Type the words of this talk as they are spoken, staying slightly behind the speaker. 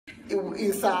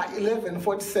it's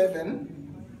 11:47.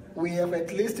 We have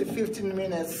at least 15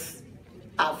 minutes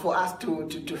for us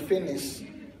to finish,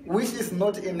 which is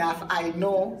not enough, I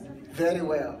know very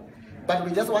well. But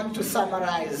we just want to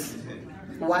summarize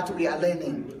what we are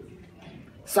learning.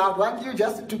 So I want you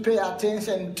just to pay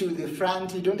attention to the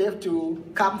front. You don't have to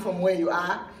come from where you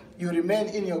are. You remain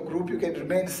in your group. You can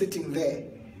remain sitting there.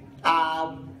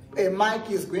 A mic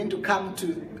is going to come to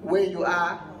where you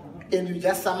are, and you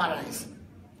just summarize.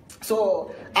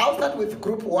 So I'll start with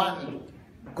group 1.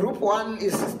 Group 1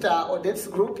 is Sister Odette's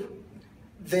group.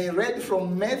 They read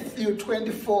from Matthew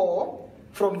 24,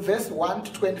 from verse 1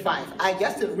 to 25. I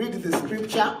just read the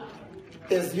scripture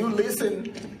as you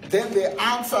listen, then they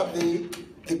answer the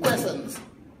questions.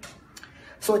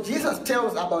 So Jesus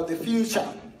tells about the future.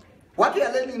 What we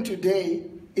are learning today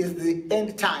is the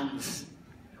end times.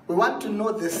 We want to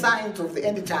know the signs of the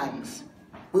end times.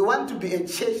 We want to be a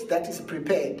church that is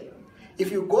prepared.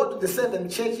 If you go to the 7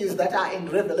 churches that are in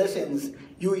Revelations,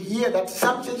 you hear that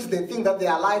some churches, they think that they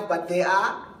are alive, but they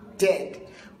are dead.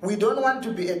 We don't want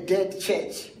to be a dead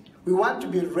church. We want to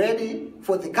be ready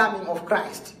for the coming of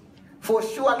Christ. For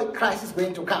surely Christ is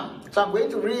going to come. So I'm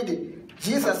going to read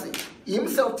Jesus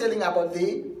himself telling about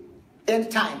the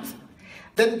end times.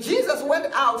 Then Jesus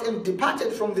went out and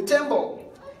departed from the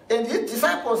temple, and his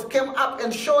disciples came up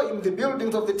and showed him the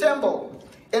buildings of the temple.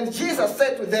 And Jesus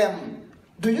said to them,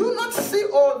 "Do you not see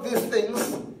all these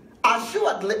things?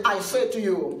 Assuredly I say to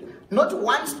you, not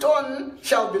one stone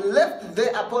shall be left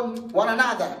there upon one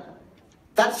another,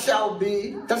 that shall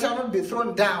not be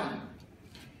thrown down."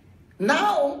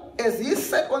 Now, as he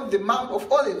sat on the Mount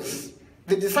of Olives,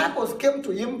 the disciples came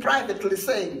to him privately,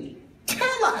 saying,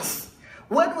 "Tell us,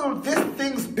 when will these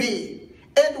things be?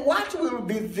 And what will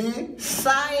be the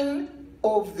sign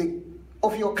of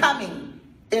your coming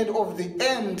and of the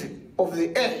end of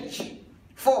the age?"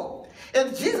 4.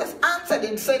 And Jesus answered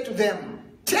and said to them,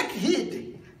 "Take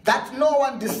heed that no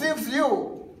one deceives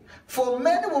you. For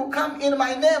many will come in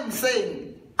my name,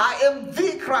 saying, 'I am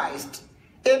the Christ,'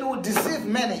 and will deceive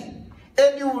many.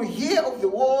 And you will hear of the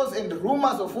wars and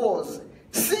rumors of wars.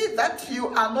 See that you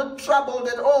are not troubled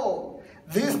at all.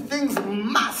 These things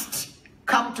must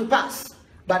come to pass,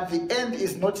 but the end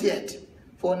is not yet.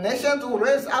 For nations will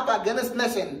raise up against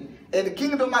nation, and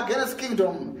kingdom against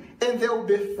kingdom, and there will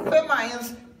be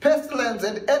famines, pestilence,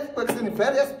 and earthquakes in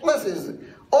various places.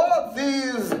 All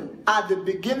these are the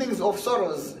beginnings of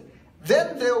sorrows.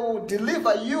 Then they will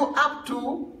deliver you up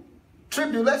to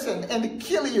tribulation and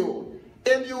kill you,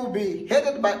 and you will be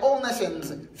hated by all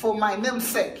nations for my name's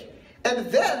sake.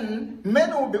 And then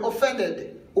men will be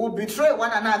offended, will betray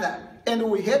one another, and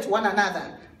will hate one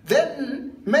another.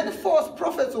 Then many false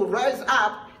prophets will rise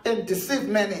up and deceive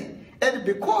many. And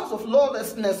because of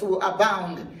lawlessness will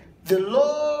abound, the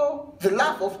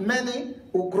love of many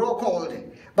will grow cold.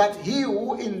 But he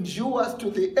who endures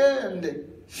to the end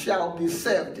shall be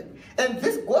saved. And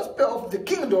this gospel of the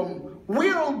kingdom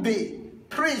will be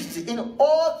preached in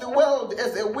all the world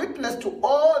as a witness to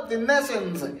all the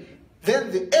nations.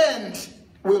 Then the end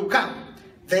will come.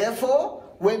 Therefore,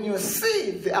 when you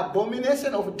see the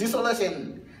abomination of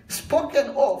desolation spoken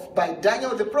of by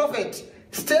Daniel the prophet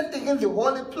standing in the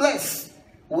holy place,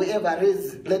 whoever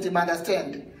is, let him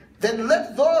understand. Then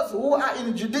let those who are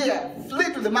in Judea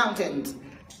flee to the mountains.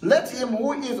 Let him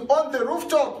who is on the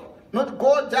rooftop not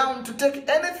go down to take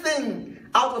anything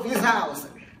out of his house.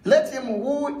 Let him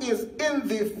who is in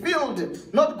the field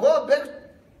not go back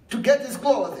to get his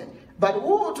clothes. But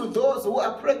woe to those who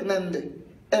are pregnant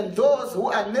and those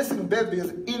who are nursing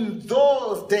babies in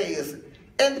those days.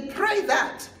 And pray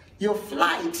that your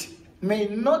flight may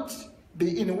not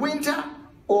be in winter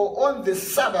or on the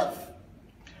Sabbath.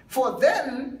 For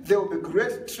then there will be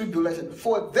great tribulation.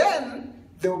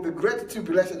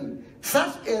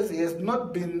 Such as has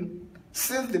not been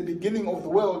since the beginning of the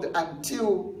world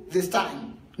until this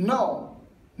time. No,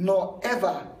 nor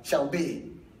ever shall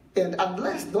be. And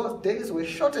unless those days were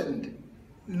shortened,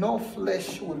 no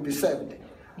flesh will be saved.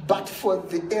 But for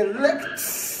the elect's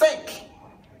sake,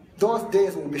 those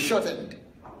days will be shortened.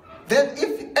 Then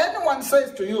if anyone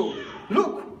says to you,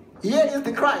 "Look, here is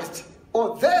the Christ,"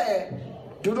 or "There,"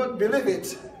 do not believe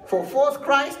it. For false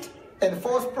Christ and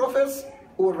false prophets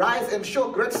will rise and show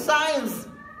great signs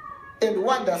and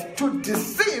wonders to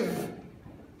deceive,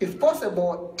 if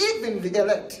possible, even the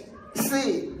elect.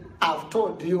 See, I've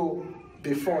told you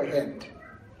beforehand.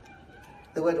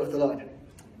 The word of the Lord.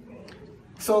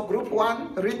 So group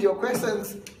 1, read your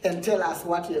questions and tell us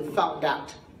what you have found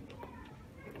out.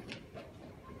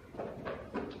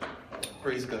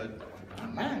 Praise God.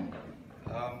 Amen.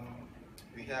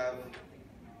 We have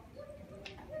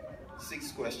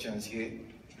 6 questions here.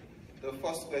 The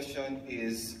first question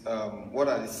is, what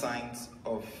are the signs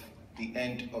of the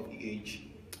end of the age?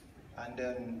 And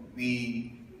then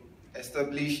we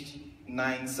established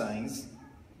 9 signs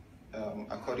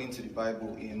according to the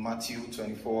Bible in Matthew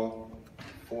 24,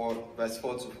 verse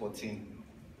 4 to 14.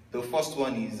 The first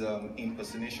one is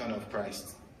impersonation of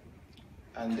Christ.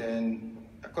 And then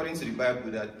according to the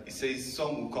Bible, that it says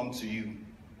some will come to you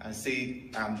and say,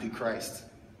 I'm the Christ.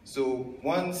 So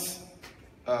once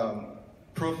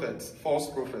false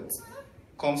prophets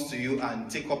comes to you and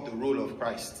take up the role of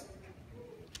Christ,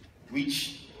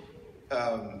 which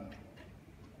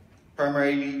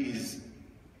primarily is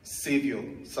Savior,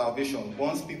 salvation.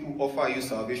 Once people offer you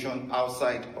salvation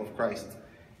outside of Christ,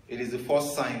 it is the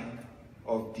first sign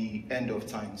of the end of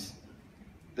times.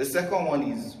 The second one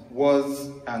is wars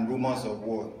and rumors of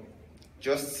war,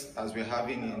 just as we're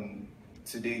having in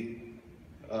today.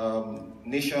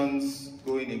 Nations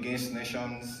going against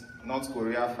nations, North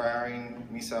Korea firing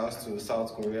missiles to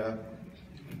South Korea.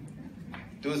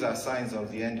 Those are signs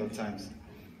of the end of times.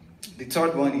 The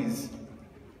third one is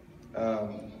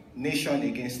nation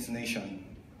against nation.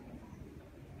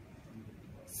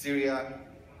 Syria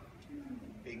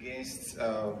against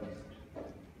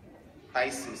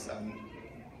ISIS and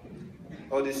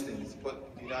all these things. But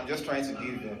I'm just trying to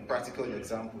give practical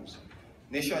examples.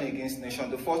 Nation against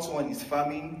nation. The fourth one is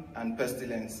famine and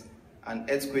pestilence and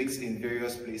earthquakes in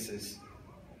various places,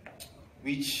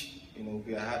 which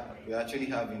we are actually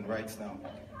having right now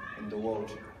in the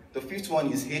world. The fifth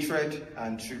one is hatred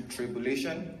and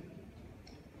tribulation.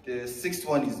 The sixth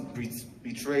one is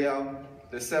betrayal.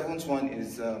 The seventh one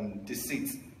is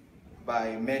deceit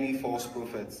by many false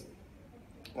prophets.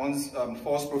 Once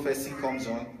false prophecy comes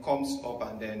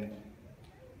up and then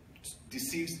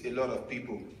deceives a lot of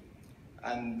people.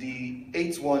 And the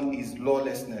eighth one is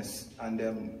lawlessness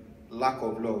and lack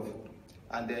of love.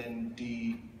 And then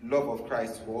the love of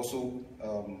Christ will also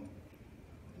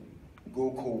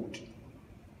go cold.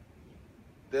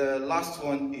 The last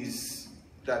one is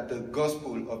that the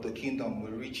gospel of the kingdom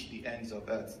will reach the ends of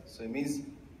earth. So it means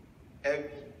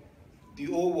the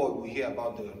whole world will hear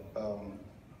about the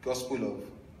gospel of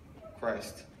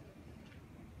Christ.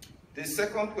 The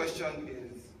second question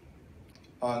is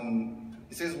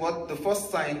it says, what the first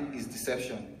sign is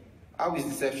deception. How is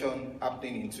deception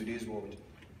happening in today's world?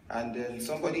 And then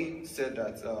somebody said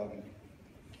that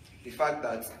the fact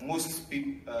that most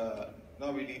people,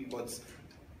 not really, but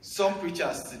some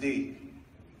preachers today,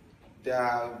 they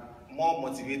are more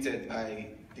motivated by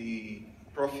the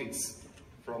profits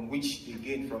from which they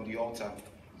gain from the altar.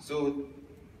 So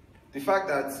the fact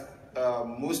that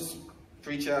most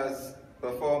preachers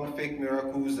perform fake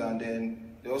miracles and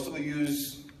then they also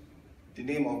use the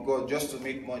name of God just to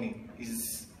make money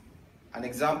is an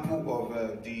example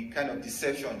of the kind of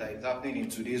deception that is happening in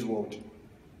today's world.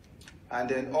 And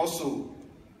then also,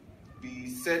 we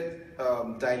said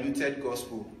diluted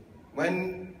gospel.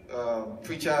 When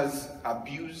preachers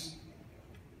abuse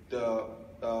the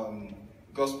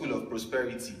gospel of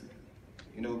prosperity,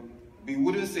 we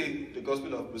wouldn't say the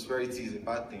gospel of prosperity is a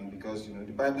bad thing, because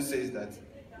the Bible says that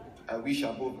I wish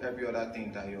above every other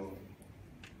thing that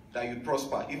you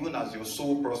prosper, even as your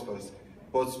soul prospers.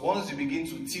 But once you begin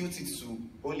to tilt it to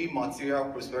only material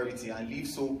prosperity and leave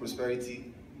soul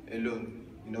prosperity alone,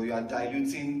 you are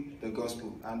diluting the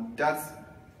gospel. And that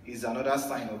is another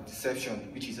sign of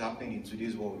deception which is happening in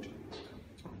today's world.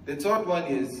 The third one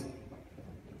is,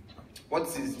 what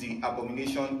is the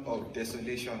abomination of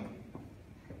desolation?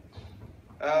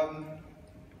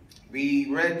 We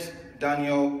read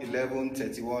Daniel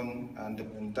 11:31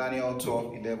 and Daniel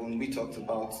 12:11. We talked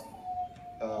about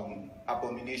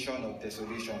abomination of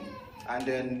desolation. And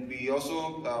then we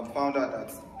also found out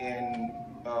that in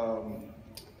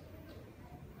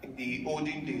the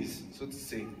olden days, so to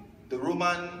say, the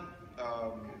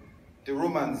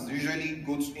Romans usually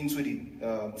go into the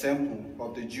temple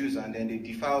of the Jews and then they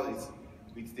defile it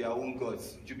with their own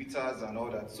gods, Jupiters and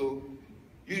all that. So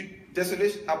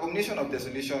abomination of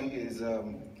desolation is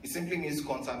it simply means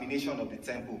contamination of the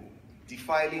temple,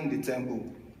 defiling the temple,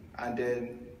 and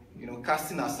then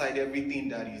casting aside everything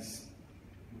that is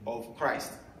of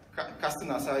Christ, casting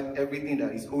aside everything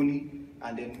that is holy,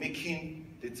 and then making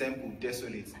the temple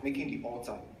desolate, making the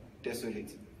altar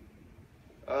desolate.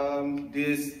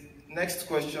 This next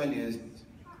question is,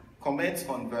 comment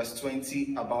on verse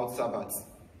 20 about Sabbath.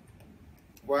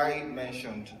 Why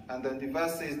mentioned? And then the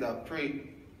verse says that pray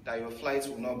that your flights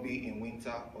will not be in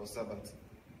winter or Sabbath.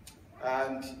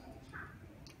 And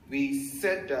we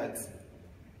said that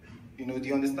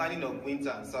the understanding of winter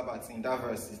and Sabbath in that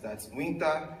verse is that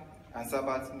winter and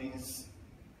Sabbath means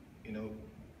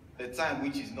a time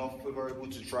which is not favorable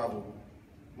to travel.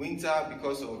 winter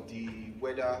because of the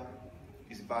weather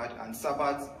is bad, and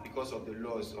Sabbath because of the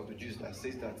laws of the Jews that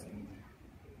says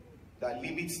that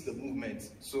limits the movement.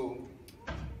 So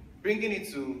bringing it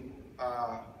to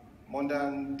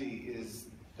modern day is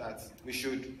that we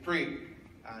should pray,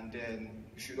 and then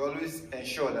we should always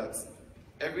ensure that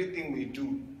everything we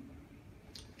do,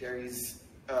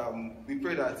 we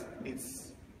pray that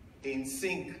it's in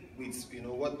sync with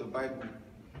what the Bible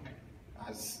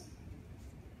has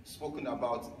spoken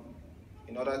about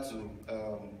in order to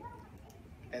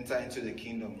enter into the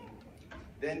kingdom.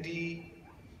 Then the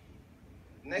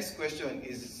next question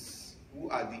is, who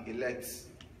are the elect?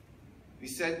 We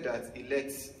said that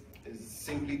elect is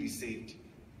simply the saved.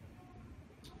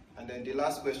 And then the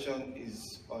last question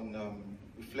is on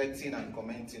reflecting and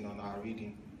commenting on our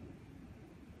reading.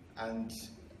 And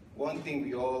one thing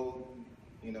we all,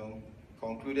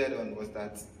 concluded on was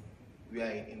that we are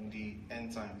in the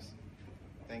end times.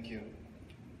 Thank you.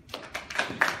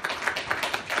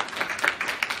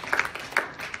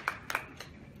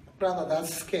 Brother,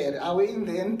 that's scary. Are we in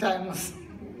the end times?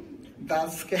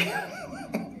 That's scary.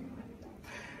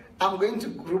 I'm going to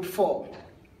group 4.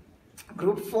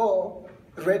 Group 4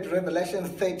 read Revelation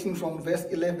 13 from verse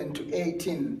 11 to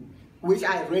 18, which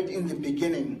I read in the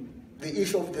beginning, the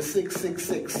issue of the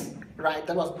 666, right?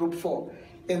 That was group 4.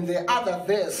 And the other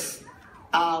verse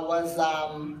was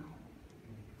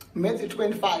Matthew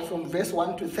 25 from verse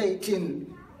 1 to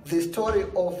 13, the story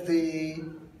of the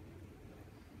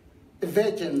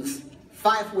virgins,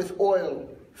 5 with oil,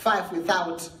 5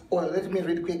 without oil. Let me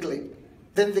read quickly.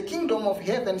 Then the kingdom of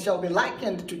heaven shall be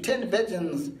likened to 10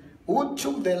 virgins who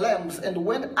took their lamps and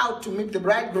went out to meet the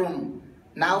bridegroom.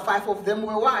 Now 5 of them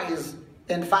were wise,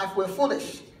 and 5 were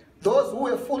foolish. Those who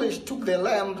were foolish took their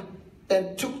lamp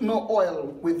and took no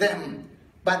oil with them.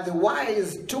 But the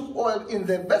wise took oil in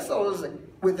their vessels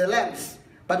with the lamps.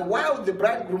 But while the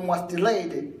bridegroom was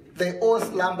delayed, they all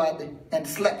slumbered and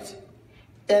slept.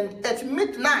 And at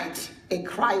midnight a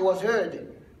cry was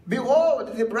heard,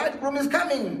 "Behold, the bridegroom is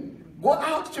coming. Go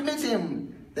out to meet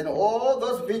him." Then all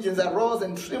those virgins arose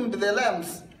and trimmed their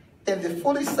lamps. And the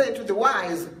foolish said to the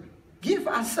wise, "Give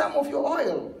us some of your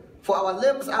oil, for our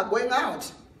lamps are going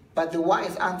out." But the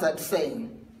wise answered,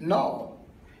 saying, "No,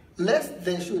 lest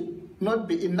there should not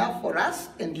be enough for us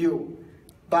and you,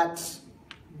 but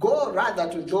go rather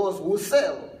to those who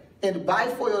sell and buy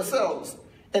for yourselves."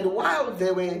 And while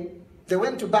they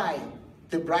went to buy,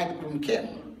 the bridegroom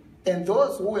came. And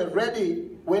those who were ready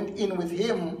went in with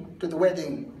him to the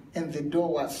wedding, and the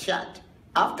door was shut.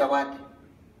 Afterward,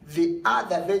 the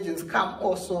other virgins come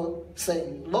also,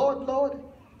 saying, "Lord, Lord,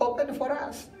 open for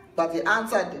us." But he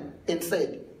answered and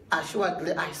said,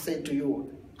 "Assuredly I say to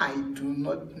you, I do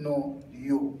not know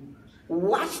you.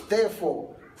 Watch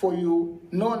therefore, for you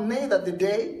know neither the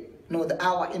day nor the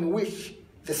hour in which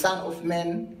the Son of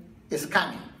Man is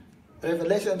coming."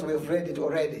 Revelations, we've read it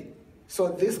already. So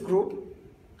this group,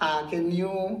 can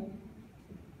you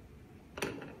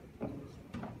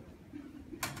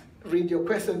read your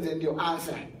questions and your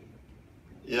answer?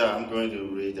 Yeah, I'm going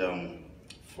to read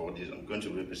for this. I'm going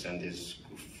to represent this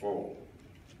group 4.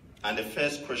 And the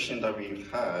first question that we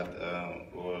had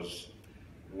was,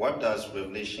 what does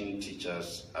Revelation teach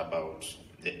us about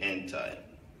the end time?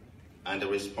 And the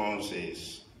response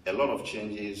is a lot of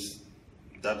changes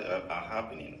that are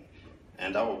happening,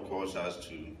 and that will cause us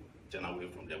to turn away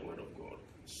from the Word of God.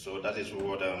 So that is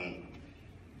what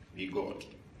we got.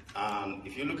 And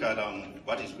if you look at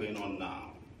what is going on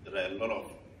now, there are a lot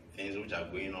of things which are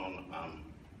going on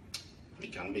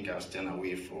which can make us turn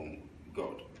away from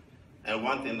God. And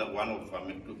one thing that one of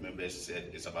our group members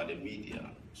said is about the media.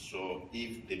 So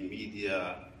if the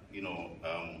media,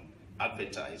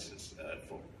 advertises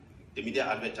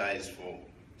for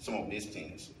some of these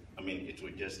things, I mean, it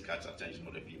will just catch attention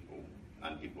of the people,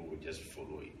 and people will just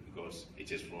follow it because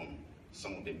it is from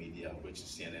some of the media, which is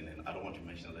CNN, and I don't want to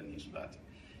mention the names, but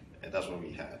that's what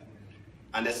we had.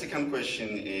 And the second question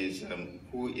is,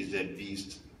 who is the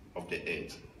beast of the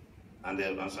earth? And the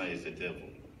answer is the devil.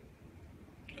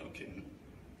 Okay.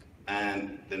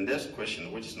 And the next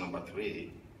question, which is number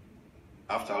 3,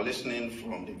 after listening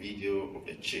from the video of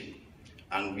the chip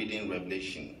and reading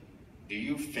Revelation, do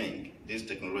you think this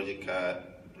technological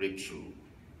breakthrough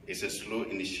is a slow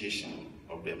initiation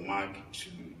of the mark to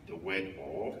the word,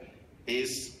 or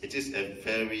it is a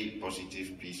very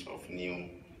positive piece of new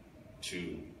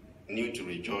to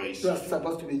rejoice? That's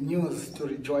supposed to be news to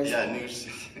rejoice. Yeah, news.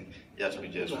 Yeah, to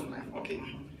rejoice. Okay.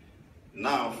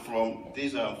 Now, from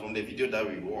the video that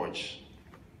we watched,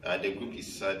 the group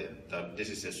decided that this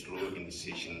is a slow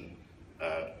initiation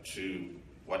to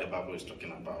what the Bible is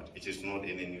talking about. It is not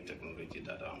any new technology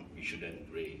that we should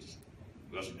embrace.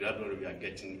 because gradually we are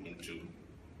getting into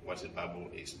what the Bible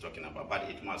is talking about. But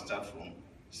it must start from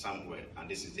somewhere, and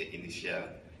this is the initial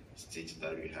stage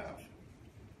that we have.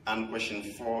 And question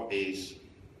 4 is,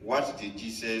 what did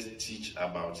Jesus teach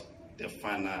about the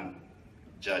final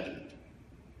judgment?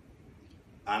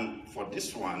 And for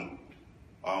this one,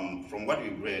 from what we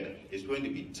read, it's going to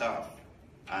be tough,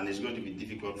 and it's going to be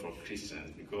difficult for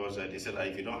Christians, because they said that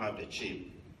if you don't have the chip,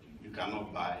 you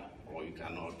cannot buy or you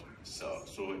cannot sell.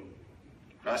 So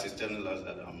Christ is telling us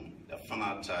that the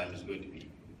final time is going to be,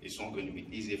 it's not going to be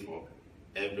easy for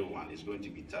everyone. It's going to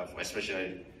be tough,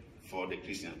 especially for the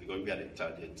Christians, because we are the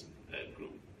target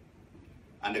group.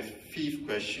 And the 5th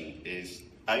question is,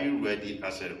 are you ready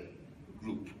as a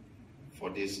group for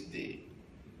this day?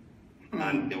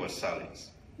 And there was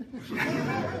silence.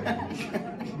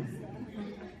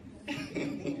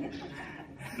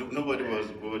 Nobody was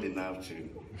bold enough to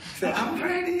say, I'm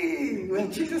ready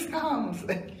when Jesus comes.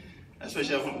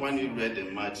 Especially when you read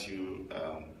in Matthew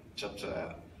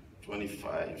chapter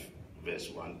 25, verse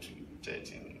 1 to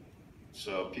 13.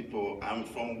 So people,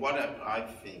 from what I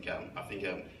think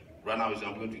right now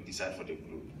I'm going to decide for the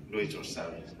group. No, it was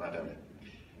silence, but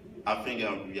I think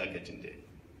we are getting there.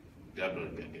 Gradually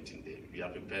we are getting there. We are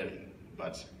preparing,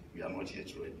 but we are not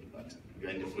yet ready. But we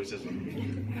are in the process of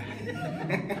doing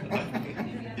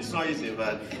it. It's not easy,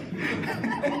 but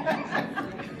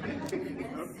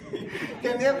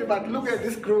can everybody look at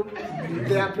this group?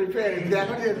 They are preparing. They are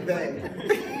not yet there.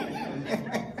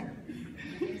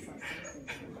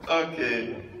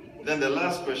 Okay. Then the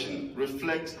last question: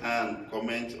 reflect and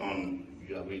comment on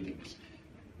your readings.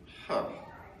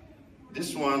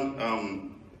 This one,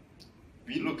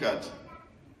 we look at,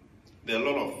 there are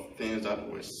a lot of things that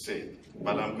were said,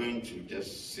 but I'm going to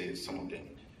just say some of them.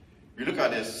 We look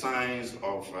at the signs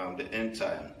of the end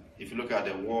time. If you look at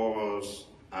the wars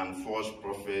and false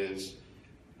prophets,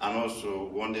 and also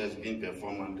wonders being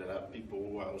performed, and there are people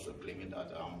who are also claiming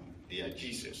that they are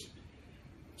Jesus.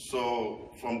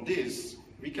 So from this,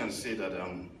 we can say that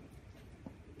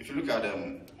if you look at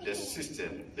the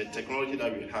system, the technology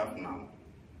that we have now,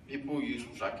 people use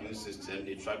tracking system,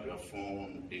 they track your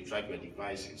phone, they track your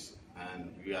devices,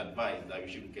 and we advise that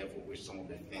we should be careful with some of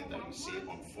the things that we see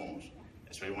on phones,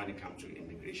 especially when it comes to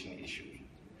immigration issues.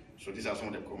 So these are some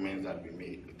of the comments that we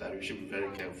made, that we should be very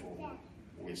careful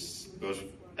with, because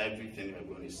everything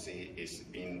we're going to say is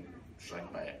being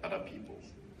tracked by other people.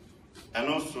 And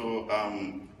also,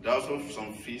 there are also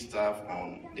some free stuff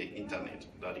on the internet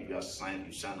that you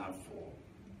sign up for,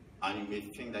 and you may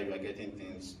think that you are getting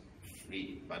things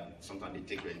free, but sometimes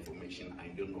they take your information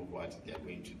and you don't know what they are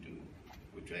going to do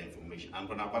with your information. And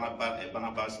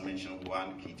Barnabas mentioned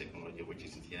one key technology, which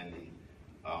is DNA.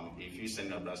 If you send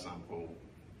your blood sample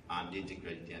and they take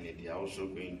your DNA, they are also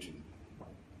going to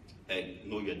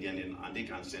know your DNA, and they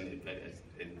can send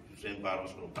a different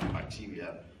virus or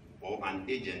bacteria or an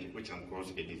agent which can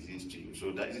cause a disease to you.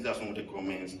 So these are some of the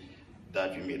comments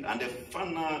that we made. And the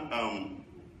final,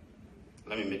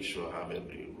 let me make sure I have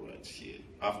every word here.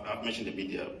 I've mentioned the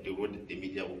media, the role the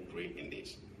media will play in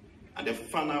this. And the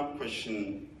final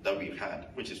question that we had,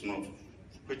 which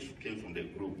came from the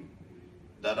group,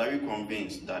 that are you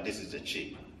convinced that this is the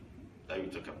chip that we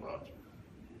talk about?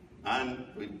 And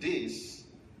with this,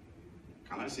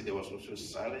 can I say there was also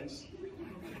silence?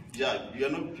 Yeah,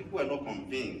 people are not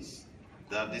convinced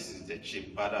that this is the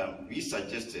chip, but we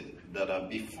suggested that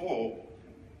before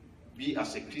we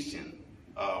as a Christian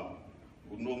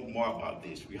would know more about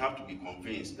this, we have to be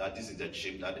convinced that this is the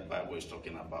chip that the Bible is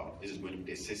talking about. This is going to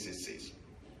be the 666.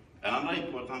 And another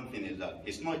important thing is that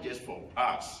it's not just for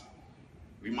us.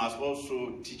 We must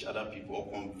also teach other people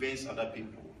or convince other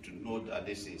people to know that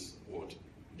this is what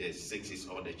the 6 is,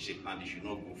 or the chip, and they should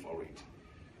not go for it.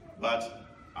 But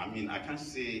I mean, I can't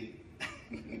say,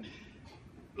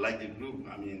 like the group,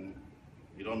 I mean,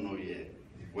 we don't know yet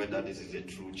whether this is a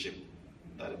true chip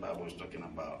that the Bible is talking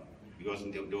about, because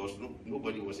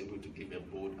nobody was able to give a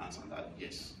bold answer that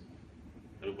yes.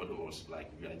 Everybody was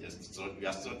like, we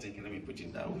are still thinking, let me put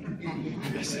it that way.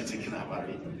 We are still thinking about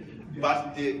it.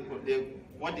 But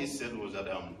what they said was that,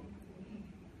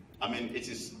 I mean, it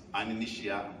is an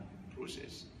initial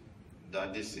process,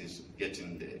 that this is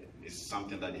getting there. It's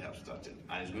something that they have started,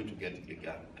 and it's going to get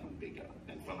bigger and bigger,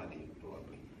 and finally,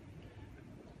 probably.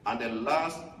 And the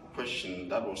last question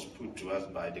that was put to us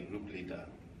by the group leader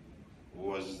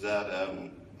was that,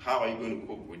 how are you going to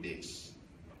cope with this?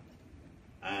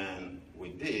 And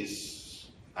with this,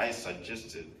 I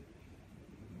suggested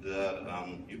that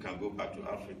you can go back to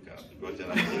Africa, because there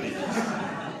are villages.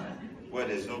 where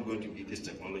there's not going to be this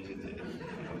technology there.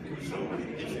 So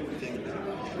if you think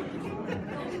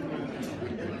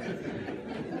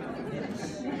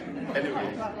anyway.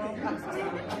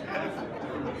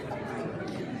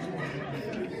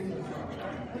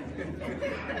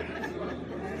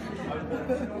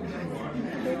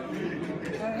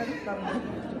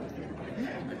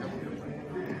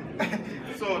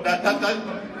 So that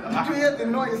did you hear the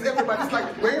noise? Everybody's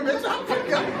like, wait a minute,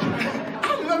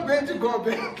 I'm not going to go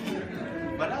back.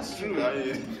 But that's true. I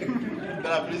mean,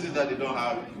 there are places that they don't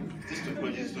have these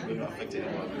technologies to be affected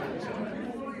about it. So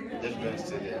just go and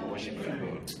stay there and worship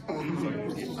God. So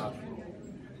give up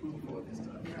for this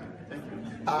time. Thank you.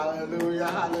 Hallelujah,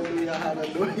 hallelujah,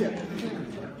 hallelujah.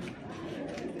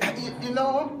 You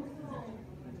know,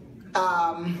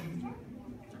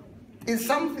 it's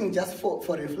something just for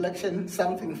reflection,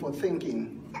 something for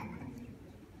thinking.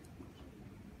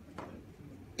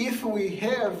 If we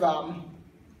have,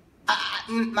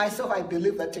 myself, I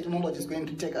believe that technology is going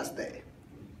to take us there.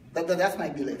 That's my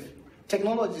belief.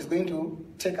 Technology is going to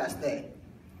take us there.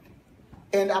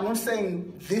 And I'm not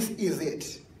saying this is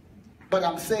it, but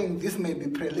I'm saying this may be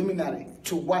preliminary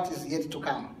to what is yet to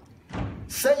come.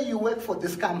 Say you work for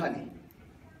this company,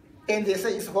 and they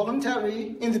say it's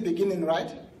voluntary in the beginning,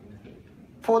 right?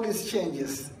 Policy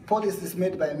changes. Policy is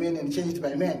made by men and changed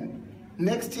by men.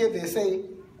 Next year they say,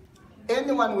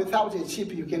 anyone without a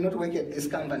chip, you cannot work at this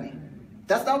company.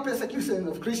 That's now persecution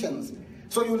of Christians.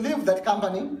 So you leave that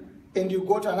company and you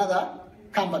go to another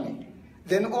company.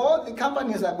 Then all the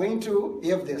companies are going to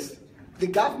have this. The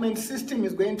government system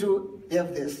is going to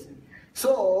have this.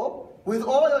 So with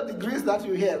all your degrees that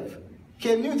you have,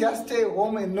 can you just stay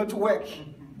home and not work?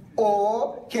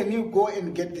 Or can you go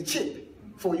and get the chip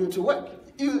for you to work?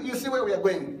 You see where we are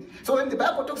going. So when the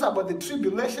Bible talks about the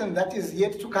tribulation that is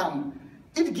yet to come,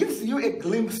 it gives you a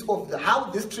glimpse of how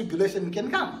this tribulation can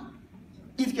come.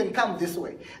 It can come this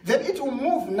way. Then it will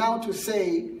move now to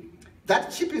say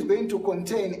that chip is going to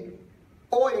contain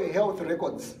all your health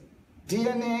records,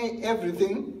 DNA,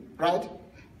 everything, right?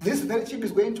 This very chip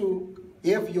is going to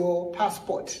have your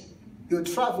passport, your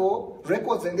travel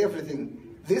records and everything.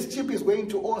 This chip is going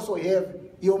to also have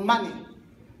your money.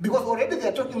 Because already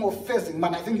they're talking of phasing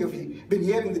money. I think you've been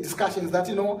hearing the discussions that,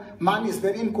 money is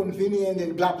very inconvenient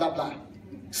and blah, blah, blah.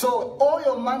 So all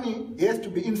your money has to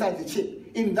be inside the chip.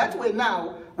 In that way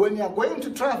now, when you're going to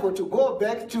travel to go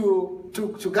back to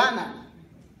Ghana,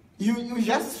 you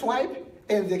just swipe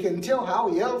and they can tell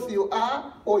how healthy you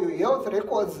are, or your health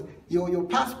records, your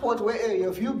passport, where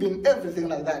have you been, everything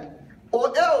like that.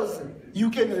 Or else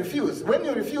you can refuse. When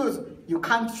you refuse, you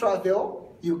can't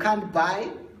travel, you can't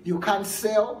buy, you can't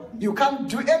sell, you can't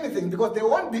do anything, because there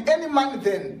won't be any money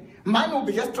then. Money will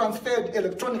be just transferred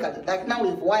electronically, like now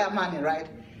with wire money, right?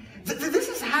 This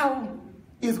is how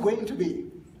it's going to be.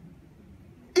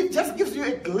 It just gives you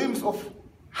a glimpse of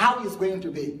how it's going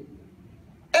to be.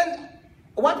 And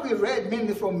what we read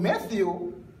mainly from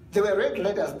Matthew, they were red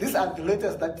letters. These are the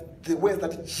letters the words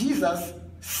that Jesus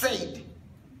said.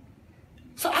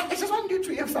 So I just want you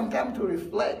to have some time to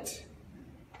reflect.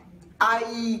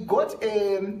 I got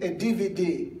a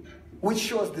DVD which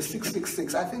shows the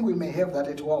 666. I think we may have that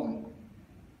at home.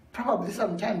 Probably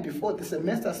sometime before the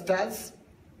semester starts,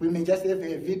 we may just have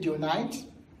a video night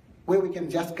where we can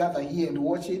just gather here and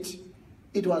watch it.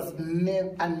 It was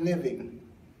unnerving.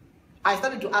 I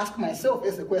started to ask myself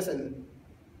as a question,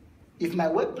 if my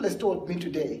workplace told me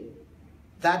today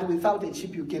that without a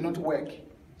chip you cannot work,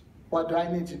 what do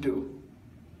I need to do?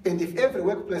 And if every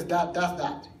workplace does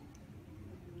that,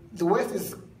 the West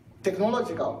is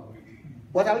technological,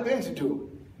 what are we going to do?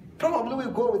 Probably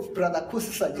we'll go with Brother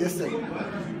Kusi's suggestion.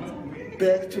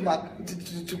 Back to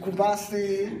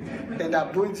Kumasi, and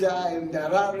Abuja, and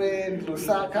Harare, and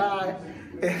Lusaka.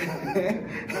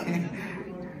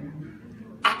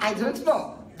 I don't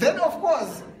know. Then, of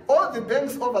course, all the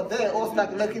banks over there, also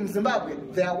like in Zimbabwe,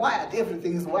 they are wired.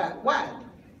 Everything is wired.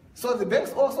 So the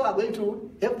banks also are going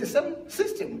to have the same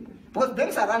system, because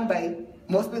banks are run by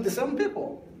mostly the same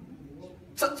people.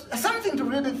 So something to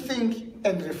really think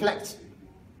and reflect.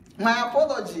 My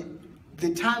apology,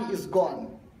 the time is gone.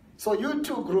 So you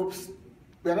two groups,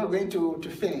 we are not going to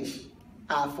finish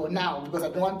for now, because I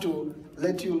don't want to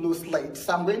let you lose late.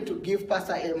 So I'm going to give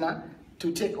Pastor Emma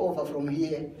to take over from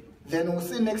here. Then we'll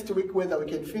see next week whether we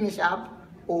can finish up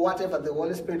or whatever the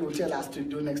Holy Spirit will tell us to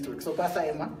do next week. So Pastor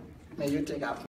Emma, may you take up.